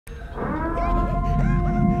You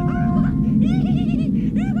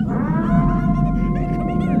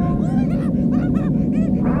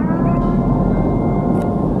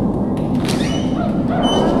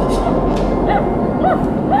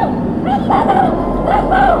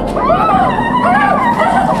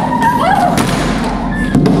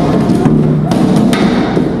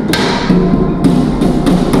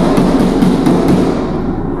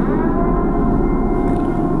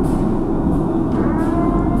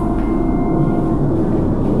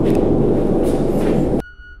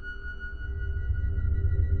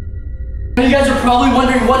guys are probably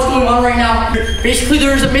wondering what's going on right now. Basically,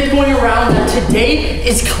 there's a myth going around that today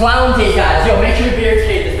is clown day, guys. Yo, make sure you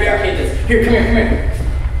barricade this. Here, come here.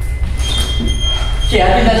 Okay, I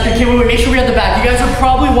think that's good. Okay, wait, make sure we're at the back. You guys are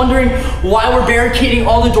probably wondering why we're barricading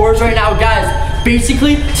all the doors right now, guys.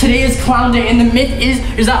 Basically, today is clown day, and the myth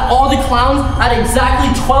is that all the clowns at exactly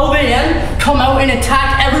 12 a.m. come out and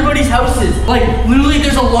attack everybody's houses. Like, literally,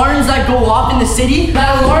 there's alarms that go off in the city.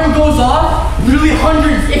 That alarm goes off, literally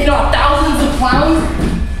hundreds, if not thousands of clowns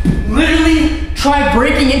literally try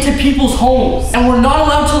breaking into people's homes. And we're not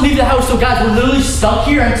allowed to leave the house, so guys, we're literally stuck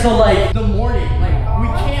here until like the morning. Like, we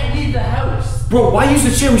can't leave the house. Bro, why use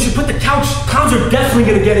the chair? We should put the couch. Clowns are definitely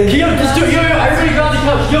gonna get in here. Yo, just do it. Yo, everybody grab the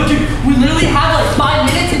couch. Yo, dude, we literally have like 5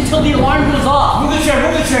 minutes until the alarm goes off. Move the chair.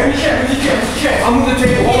 Move the chair. I'll move the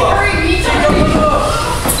table. Hold up.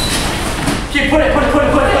 Okay, put it.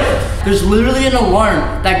 There's literally an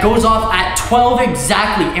alarm that goes off at 12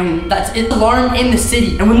 exactly, and that's its alarm in the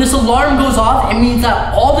city. And when this alarm goes off, it means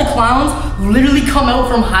that all the clowns literally come out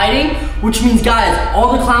from hiding, which means, guys,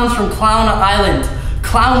 all the clowns from Clown Island,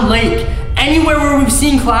 Clown Lake, anywhere where we've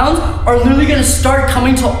seen clowns are literally gonna start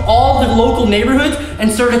coming to all the local neighborhoods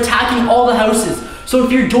and start attacking all the houses. So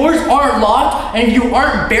if your doors aren't locked and if you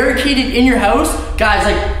aren't barricaded in your house, guys,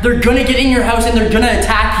 like, they're gonna get in your house and they're gonna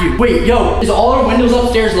attack you. Wait, yo, is all our windows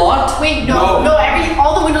upstairs locked? Wait, no,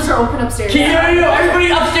 all the windows are open upstairs. Okay, yo, everybody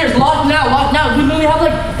upstairs, locked now. We literally have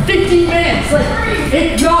like 15 minutes, like,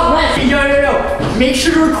 if not less. Yo. Make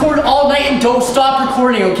sure to record all night and don't stop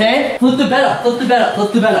recording, okay? Flip the bed up.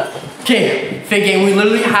 Okay, Fig Gang, we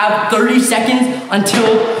literally have 30 seconds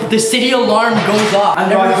until the city alarm goes off.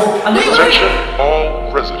 Attention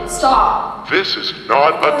all residents. Stop. This is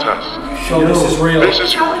not a test. Yo, this is real. This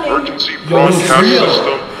is your emergency broadcast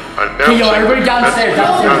system announcing Okay, yo, everybody downstairs. We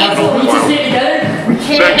need to stay together. We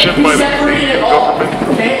can't be separated at all.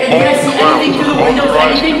 Okay, if you guys see anything through the windows,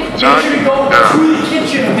 make sure to go to the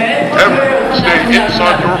kitchen, okay? Everyone stay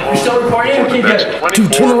inside your home. You're still recording? For the Okay, next good. 24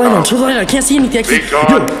 Dude, turn the light on. I can't see anything.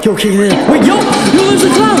 Yo, okay, wait, yo, there's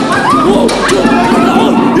a clown. Whoa,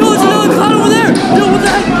 yo, there's another clown over there. Yo, what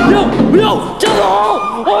the heck? Yo, to the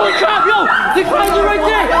hole. Holy crap, yo, the clowns are right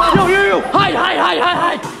there. Yo,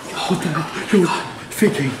 hide. What the heck? Yo,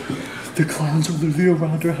 Vicky, the clowns are literally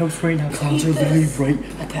around our house right now. Clowns are literally right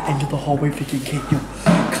at the end of the hallway, Vicky. Okay, yo,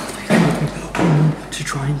 we need to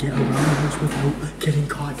try and get around the house without getting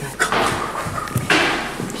caught, guys.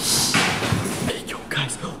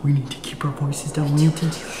 We need to keep our voices down. We need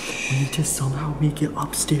to somehow make it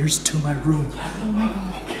upstairs to my room.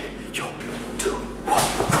 Okay, yo, 2, 1.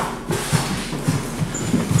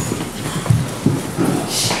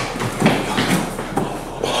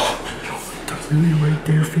 They're literally right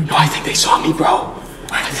there, Fink. Yo, I think they saw me, bro.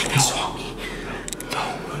 I think they saw me. No.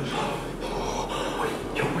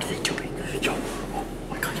 Yo, what are they doing? Yo, oh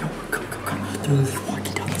my God, yo, come. They're literally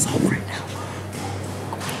walking down this hall right now.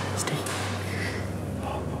 Stay.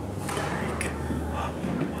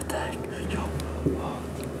 What the heck? Yo.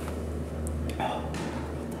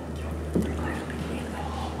 They're literally in the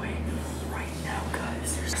hallway right now, guys.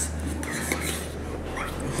 They're literally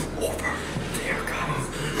right over there, guys.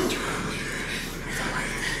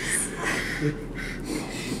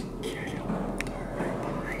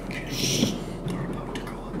 They're about to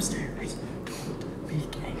go upstairs. Don't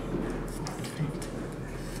make any movement.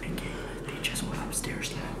 Okay, they just went upstairs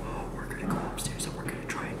now. We're gonna go upstairs and we're gonna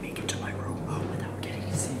try and make it to my room without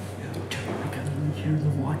getting seen. I gotta hear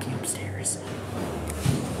them walking upstairs.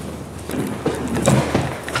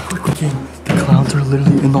 Quick game. The clowns are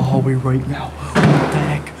literally in the hallway right now. What the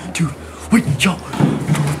heck? Dude, wait, yo!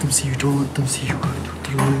 Don't let them see you.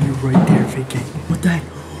 They're literally right there, Fake Gang. What the heck?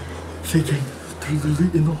 Fake Gang. They're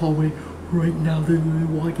literally in the hallway right now. They're literally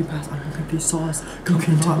walking past. I don't think they saw us. You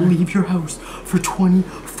cannot leave your house for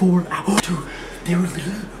 24 hours. Dude, they were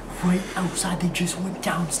literally right outside. They just went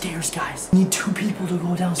downstairs, guys. We need 2 people to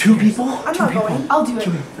go downstairs. 2 people? I'm not going. I'll do it.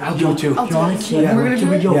 I'll do it too. I'll do it. Yeah, we're gonna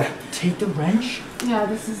do it? Yo, take the wrench. Yeah,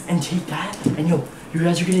 this is... And take that. And yo, you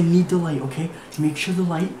guys are gonna need the light, okay? Make sure the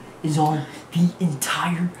light is on the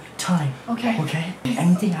entire time. Okay. Okay? If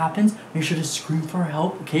anything happens, make sure to scream for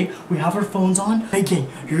help, okay? We have our phones on. Hey, gang,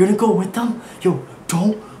 you're gonna go with them. Yo,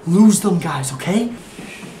 don't lose them, guys, okay?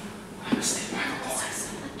 Stay by the door.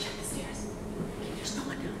 Check the stairs. There's no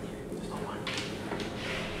one down there. There's no one.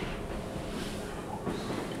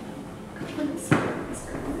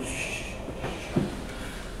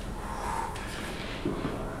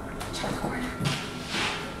 Check the corner.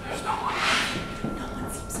 There's no one. No one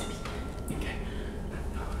seems to be. Okay.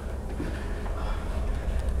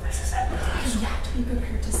 This is it. We have to be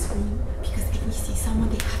prepared to scream because if we see someone,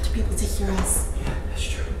 they have to be able to hear us. Yeah, that's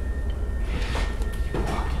true. Keep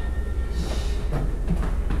walking.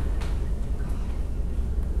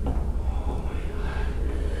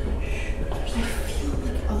 I feel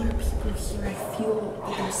like other people here. I feel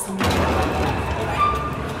like there's someone.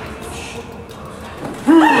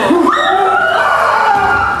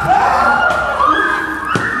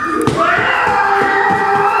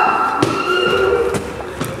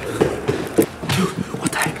 Dude, what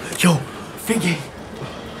the heck? Yo, Figgy.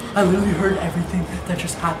 I literally heard everything that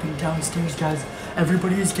just happened downstairs, guys.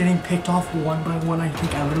 Everybody is getting picked off one by one, I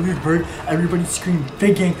think. I literally heard everybody scream,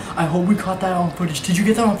 "Big gang." I hope we caught that on footage. Did you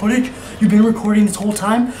get that on footage? You've been recording this whole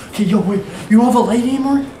time? Okay, yo, wait. You don't have a light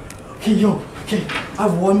anymore? Okay, yo. Okay, I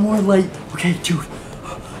have one more light. Okay, dude.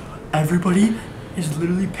 Everybody is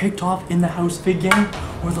literally picked off in the house, Big gang.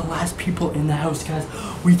 We're the last people in the house, guys.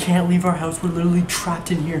 We can't leave our house. We're literally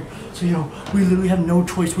trapped in here. So, yo, we literally have no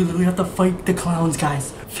choice. We literally have to fight the clowns,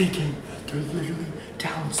 guys. Big gang, they're literally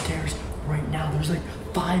downstairs right now. There's like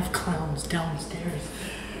 5 clowns downstairs.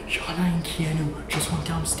 Jana and Keanu just went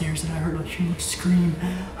downstairs and I heard a huge scream.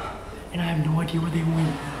 And I have no idea where they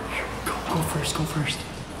went. Go first, go first.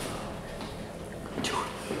 Dude,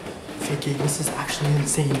 Vicky, this is actually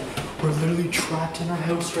insane. We're literally trapped in our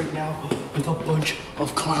house right now with a bunch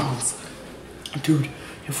of clowns. Dude,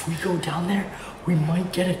 if we go down there, we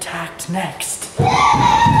might get attacked next. Oh,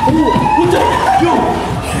 what the heck? Yo!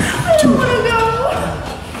 Dude.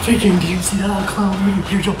 Vicky, do you see that clown right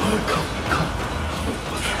here? Yo, come.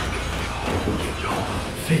 Yo,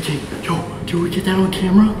 Vicky, yo, did we get that on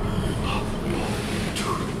camera?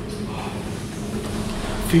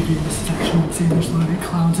 Vicky, this is actually insane. There's literally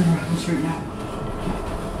clowns in our house right now.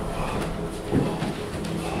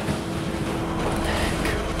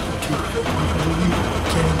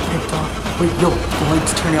 Getting picked off. Wait, yo, the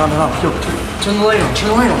light's turning on and off. Yo, turn the light on, turn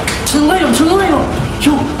the light on. Turn the light on, turn the light on.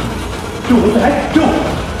 Yo, what the heck? Yo,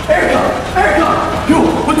 Erika, yo,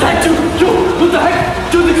 what the heck, dude? Yo, what the heck?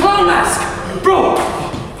 Dude, the clown mask, bro.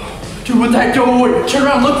 Dude, what the heck? Yo, wait, turn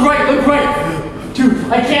around, look right.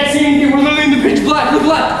 Dude, I can't see anything. We're literally in the pitch black. Look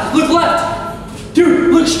left.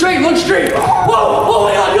 Dude, look straight. Whoa, oh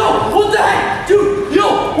my god, yo, what the heck? Dude,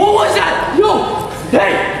 yo, what was that? Yo,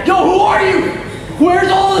 hey, yo, who are you? Where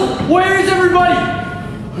is everybody?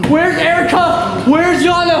 Where's Erika? Where's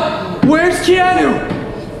Jana? Where's Keanu?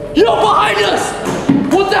 Yo, behind us!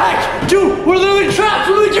 What the heck? Dude, we're literally trapped!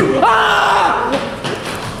 Ah!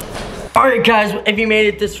 Alright guys, if you made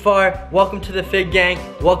it this far, welcome to the Fig Gang.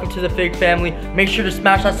 Welcome to the Fig family. Make sure to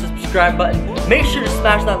smash that subscribe button. Make sure to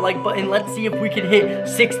smash that like button. Let's see if we can hit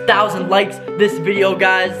 6,000 likes this video,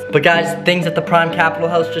 guys. But guys, things at the Prime Capital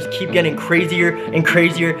House just keep getting crazier and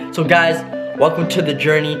crazier. So guys, welcome to the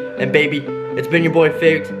journey. And baby, it's been your boy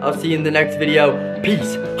Figs. I'll see you in the next video.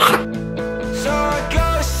 Peace.